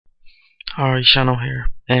Alright, Shano here.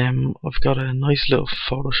 I've got a nice little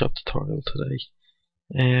Photoshop tutorial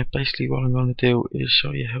today. Basically what I'm going to do is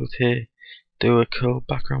show you how to do a cool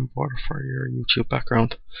background border for your YouTube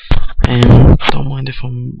background. Don't mind if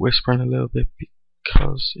I'm whispering a little bit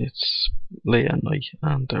because it's late at night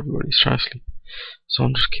and everybody's trying to sleep. So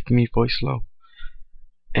I'm just keeping my voice low.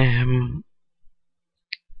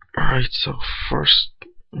 Right, so first,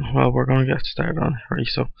 well, we're going to get started on it. Right,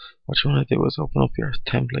 so what you want to do is open up your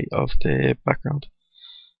template of the background.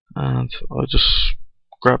 And I'll just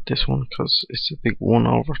grab this one because it's a big one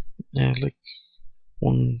over, like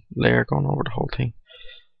one layer going over the whole thing,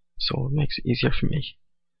 so it makes it easier for me.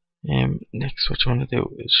 Next, what you want to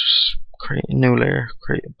do is just create a new layer,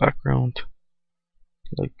 create a background,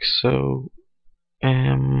 like so.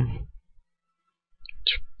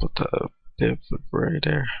 Just put that a bit of a gray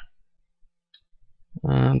there,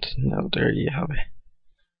 and now there you have it.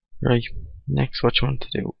 Right. Next, what you want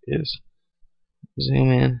to do is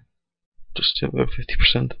zoom in just to about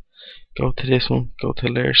 50%. Go to this one, go to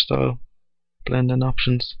layer style, blending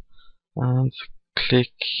options, and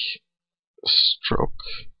click stroke.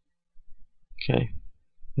 Okay,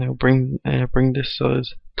 now bring this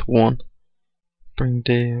size to 1. Bring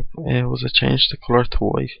the change the color to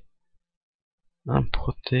white, and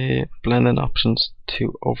put the blending options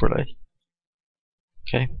to overlay.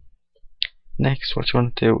 Okay. Next, what you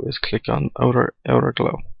want to do is click on outer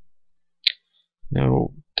glow.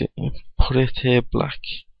 Now put it to black.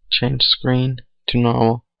 Change screen to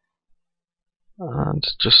normal, and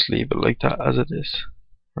just leave it like that as it is.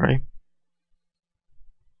 Right.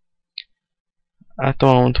 At the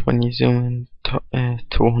moment, when you zoom in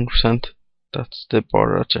to 100%, that's the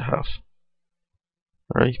border that you have.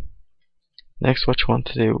 Right. Next, what you want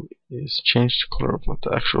to do is change the color of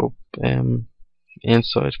the actual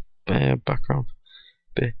inside background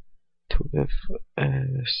bit to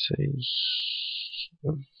say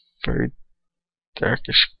a very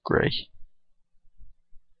darkish grey.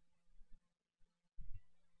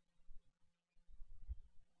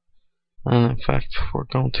 And in fact, we're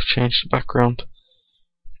going to change the background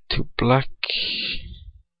to black,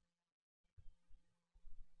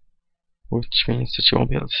 which means that you won't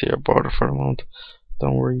be able to see our border for a moment.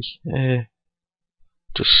 Don't worry,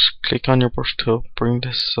 just click on your brush tool, bring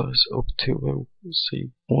this size up to say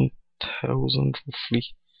 1000, roughly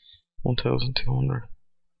 1200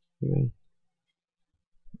 even.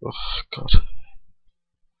 Oh god.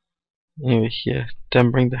 Anyway, yeah,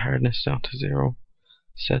 then bring the hardness down to 0,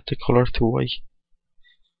 set the color to white,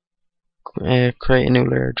 create a new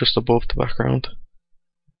layer just above the background,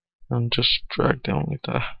 and just drag down like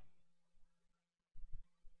that.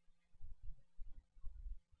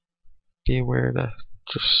 Be aware that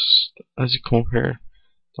just as you come up here,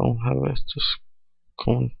 don't have it just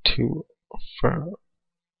going too far.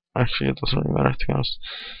 Actually, it doesn't really matter, to be honest.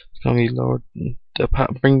 It's going to be lowered.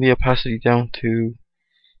 Bring the opacity down to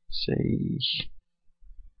say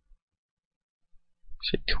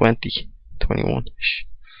 20, 21-ish.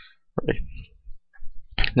 Right.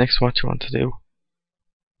 Next, what you want to do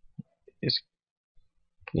is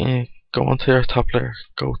go onto your top layer,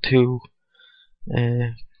 go to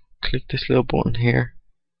click this little button here,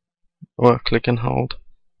 or click and hold,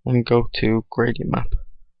 and go to gradient map.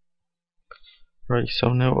 Right, so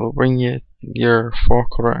now it will bring you your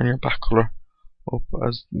forecolor and your back color up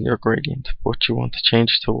as your gradient, but you want to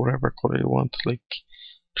change to whatever color you want. Like,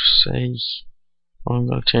 just say I'm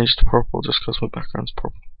going to change to purple just because my background's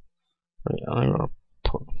purple. Right, and I'm going to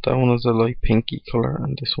put that one as a light pinky color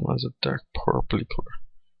and this one as a dark purpley color.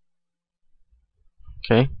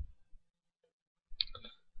 Okay,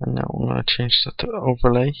 and now I'm going to change that to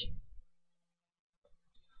overlay,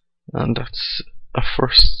 and that's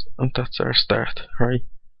that's our start. Right,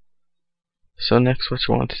 so next, what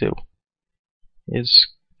you want to do is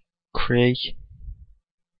create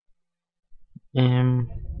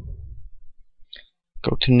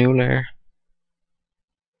go to new layer,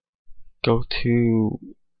 go to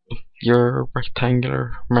your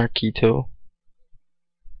rectangular marquee tool,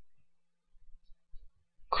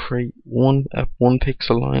 create a 1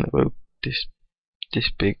 pixel line about this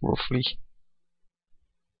big roughly,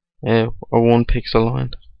 a 1 pixel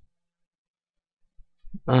line,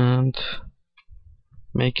 and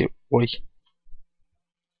make it white.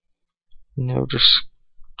 Now just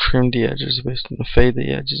trim the edges a bit and fade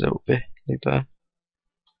the edges out a bit like that,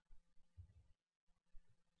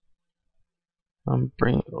 and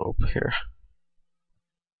bring it up here.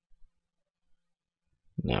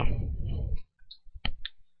 Now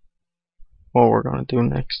what we're going to do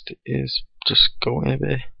next is just go in a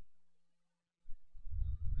bit,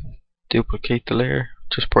 duplicate the layer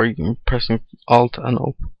just by pressing Alt and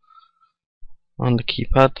up, on the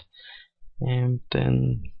keypad, and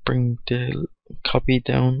then bring the copy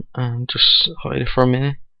down and just hide it for a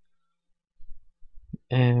minute.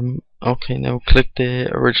 Okay, now click the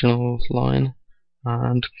original line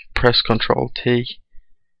and press Ctrl T,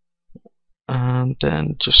 and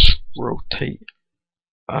then just rotate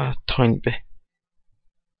a tiny bit.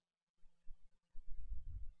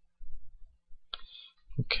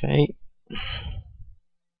 Okay.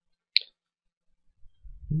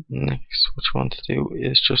 Next, what you want to do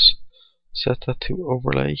is just set that to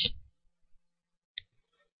overlay.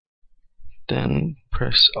 Then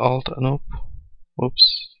press Alt and up.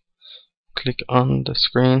 Oops. Click on the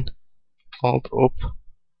screen, Alt up,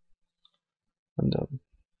 and then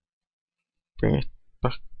bring it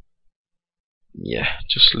back. Yeah,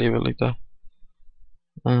 just leave it like that.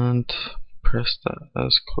 And press that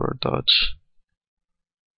as color dodge.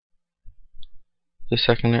 The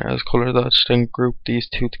second layer as color dodge, then group these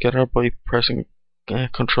two together by pressing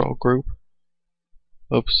Control Group.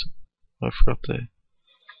 Oops, I forgot to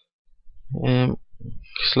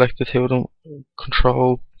select the two of them.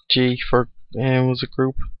 Control G for was a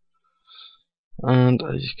group, and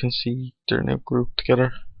as you can see, they're now grouped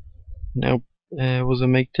together. Now, was I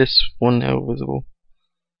make this one now visible,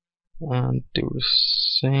 and do the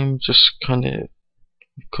same. Just kind of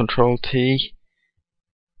Control T.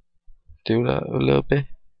 Do that a little bit,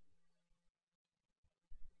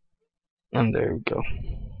 and there we go.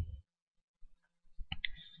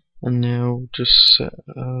 And now just set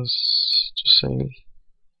as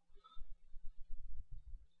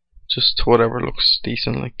just whatever looks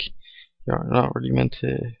decent. Like, you're not really meant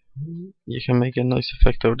to. You can make a nice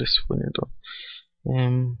effect out of this when you're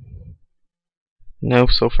done. Now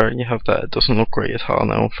so far you have that. It doesn't look great at all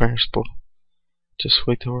now, first, but just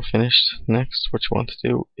wait till we're finished. Next, what you want to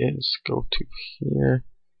do is go to here.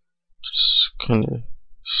 Just kind of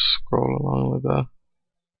scroll along like that.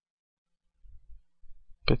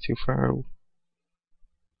 Bit too far out.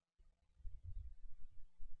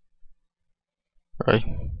 Right.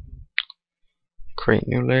 Create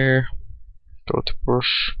new layer. Go to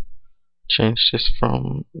brush. Change this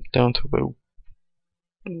from down to about,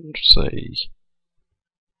 say,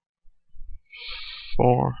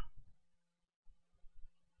 4.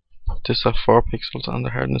 Put this at 4 pixels and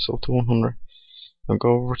the hardness up to 100. And go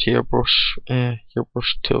over to your brush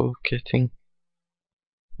toolkit thing.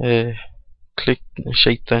 Click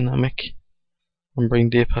Shape Dynamic and bring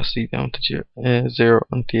the opacity down to 0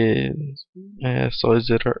 and the size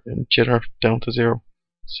jitter down to 0.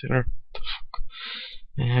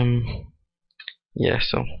 Yeah,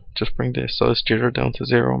 so just bring the size jitter down to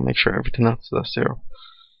 0 and make sure everything else is at 0.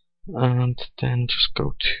 And then just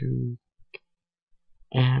go to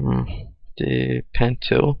the pen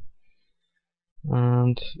tool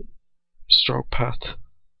and stroke path.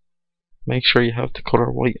 Make sure you have the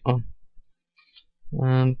color white on,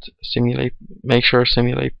 and make sure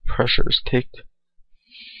simulate pressure is ticked.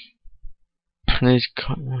 And as you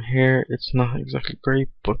come here, it's not exactly great,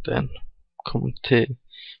 but then come to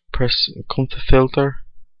filter,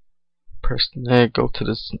 go to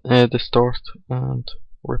this distort and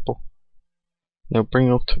ripple. Now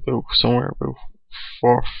bring up to about somewhere about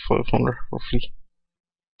 500 roughly,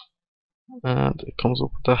 and it comes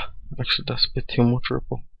up with that. Actually, that's a bit too much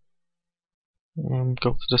ripple.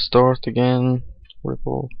 Go to the start again,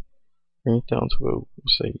 ripple, bring it down to about,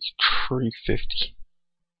 say, 350.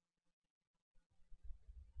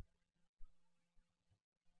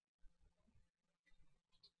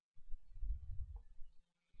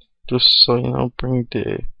 Just so you know, bring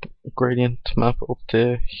the gradient map up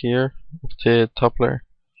to here, up to the top layer.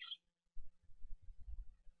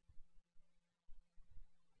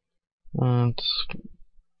 And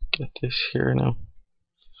get this here now.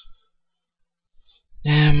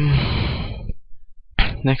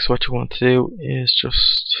 Next, what you want to do is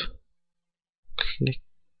just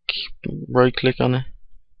right click on it,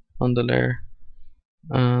 on the layer,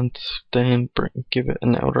 and then give it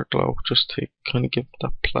an outer glow, just to kind of give it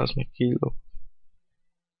that plasma key look.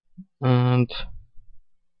 And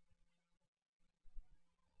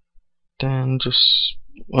then just,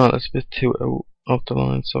 well, it's a bit too out of the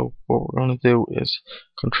line, so what we're going to do is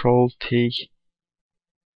Control T.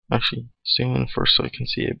 Actually, zoom in first so I can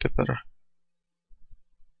see it a bit better.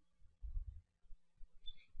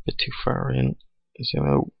 Bit too far in. Zoom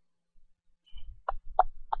out.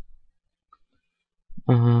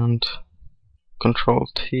 And Control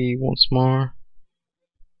T once more.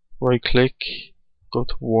 Right click, go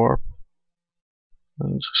to warp,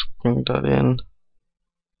 and just bring that in.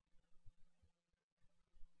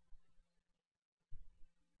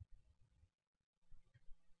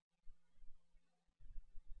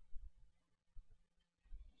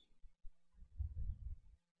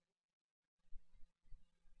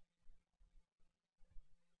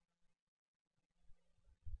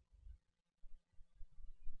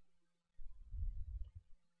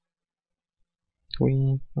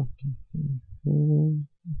 between.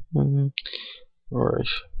 Alright,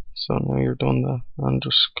 so now you're done that, and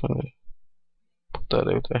just kind of put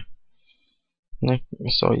that out there. Next,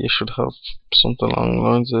 so you should have something along the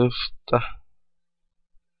lines of that.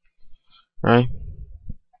 Right.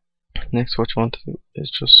 Next, what you want to do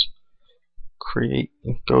is just create,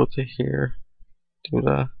 go to here, do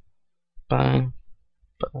that, bang,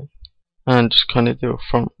 bang, and just kind of do it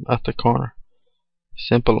from at the corner.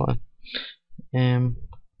 Simple line. And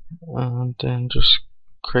then just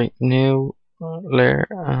create new layer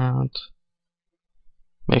and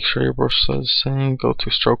make sure your brush size is the same. Go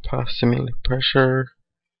to stroke path, simulate pressure,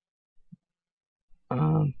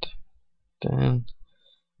 and then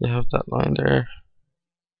you have that line there.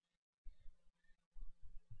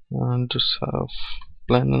 And just have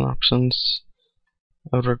blending options,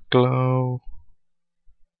 outer glow,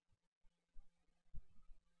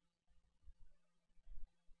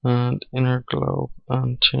 and inner glow,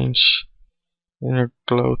 and change inner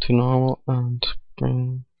glow to normal, and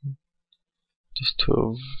bring this to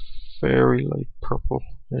a very light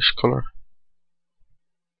purple-ish color,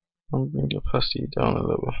 and bring the opacity down a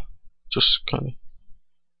little bit, just kind of.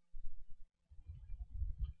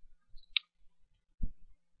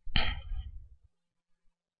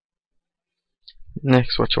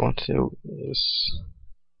 Next, what you want to do is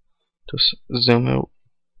just zoom out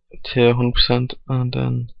to 100% and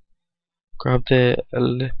then grab the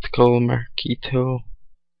elliptical marquee tool,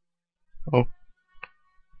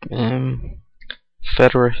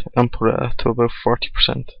 feather it and put it to about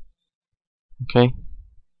 40%. Okay,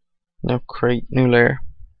 now create new layer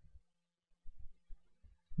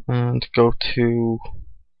and go to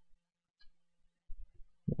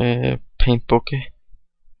paint bucket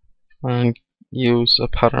and use a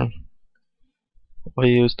pattern. I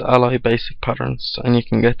used Ally Basic Patterns, and you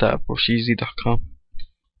can get that at brusheezy.com.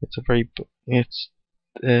 It's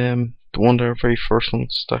the one of their very first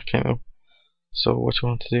ones that came out. So what you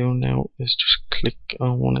want to do now is just click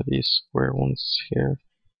on one of these square ones here.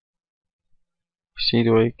 See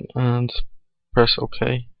the way, and press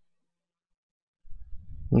OK.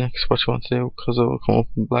 Next, what you want to do, because it will come up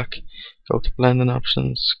in black, go to blending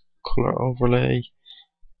options, color overlay.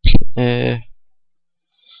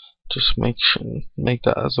 Just make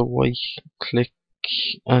that as a white. Click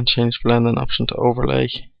and change blending option to overlay.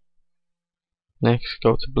 Next,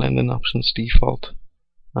 go to blending options default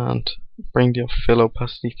and bring the fill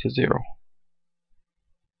opacity to 0.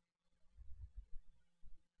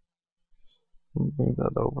 And bring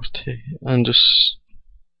that over to, and just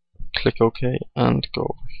click OK and go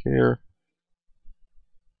over here.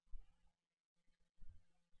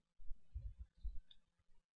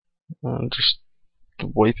 And just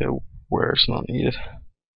wipe out where it's not needed.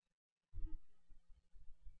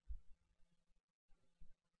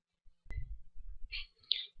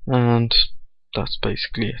 And that's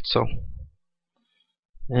basically it. So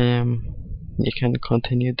you can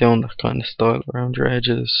continue doing that kind of style around your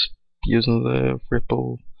edges using the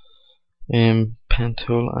ripple pen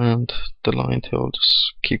tool and the line tool.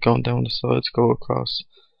 Just keep going down the sides, go across,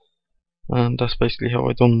 and that's basically how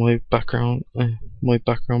I done my background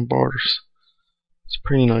borders. It's a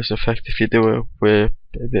pretty nice effect if you do it with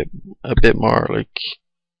a bit more like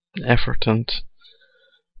effort and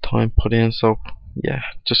time put in. So yeah,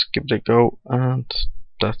 just give it a go, and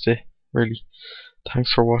that's it really.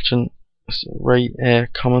 Thanks for watching. Rate,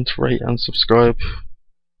 comment, rate and subscribe.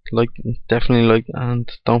 Definitely like, and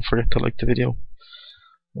don't forget to like the video.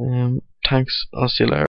 Thanks, I'll see you later.